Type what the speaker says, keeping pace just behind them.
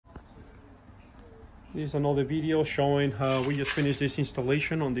This is another video showing we just finished this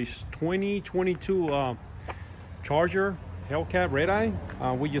installation on this 2022 Charger Hellcat Redeye.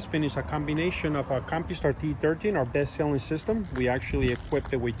 We just finished a combination of our Compustar T13, our best-selling system. We actually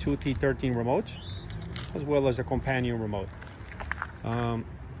equipped it with two T13 remotes, as well as a companion remote.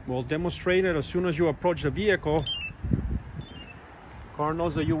 We'll demonstrate it as soon as you approach the vehicle. Car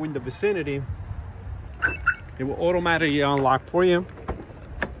knows that you're in the vicinity. It will automatically unlock for you.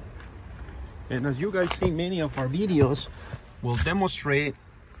 And as you guys see many of our videos, we'll demonstrate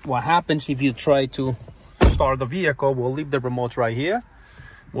what happens if you try to start the vehicle. We'll leave the remotes right here.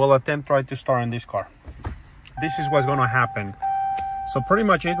 We'll attempt try to start in this car. This is what's gonna happen. So pretty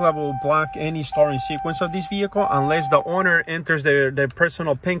much IGLA will block any starting sequence of this vehicle unless the owner enters their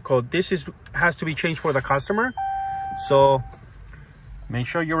personal pin code. This has to be changed for the customer. So make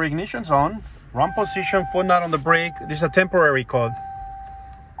sure your ignition's on. Run position, foot not on the brake. This is a temporary code.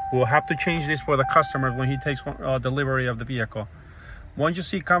 We'll have to change this for the customer when he takes delivery of the vehicle. Once you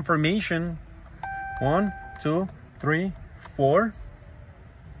see confirmation, 1, 2, 3, 4.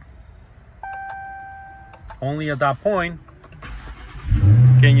 Only at that point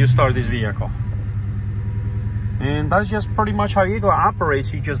can you start this vehicle. And that's just pretty much how IGLA operates.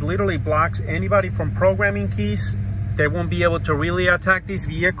 He just literally blocks anybody from programming keys. They won't be able to really attack this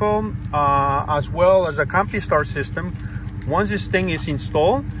vehicle, as well as a Compustar system. Once this thing is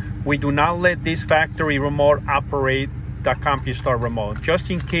installed, we do not let this factory remote operate the Compustar remote.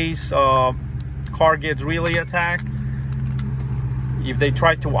 Just in case car gets really attacked, if they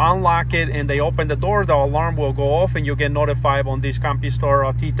try to unlock it and they open the door, the alarm will go off and you'll get notified on this Compustar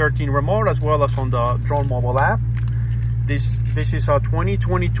T13 remote, as well as on the Dronemobile app. This is a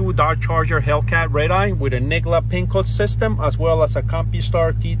 2022 Dodge Charger Hellcat Redeye with an IGLA pincode system, as well as a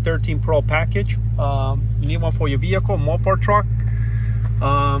Compustar T13 PRO package. You need one for your vehicle, Mopar truck,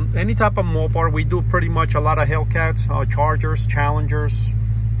 any type of Mopar. We do pretty much a lot of Hellcats, Chargers, Challengers,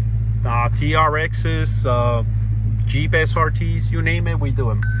 TRXs, Jeep SRTs, you name it, we do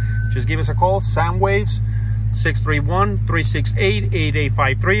them. Just give us a call, Soundwaves,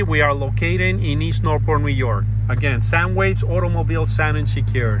 631-368-8853. We are located in East Northport, New York. Again, Soundwaves Automobile Sound and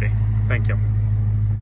Security. Thank you.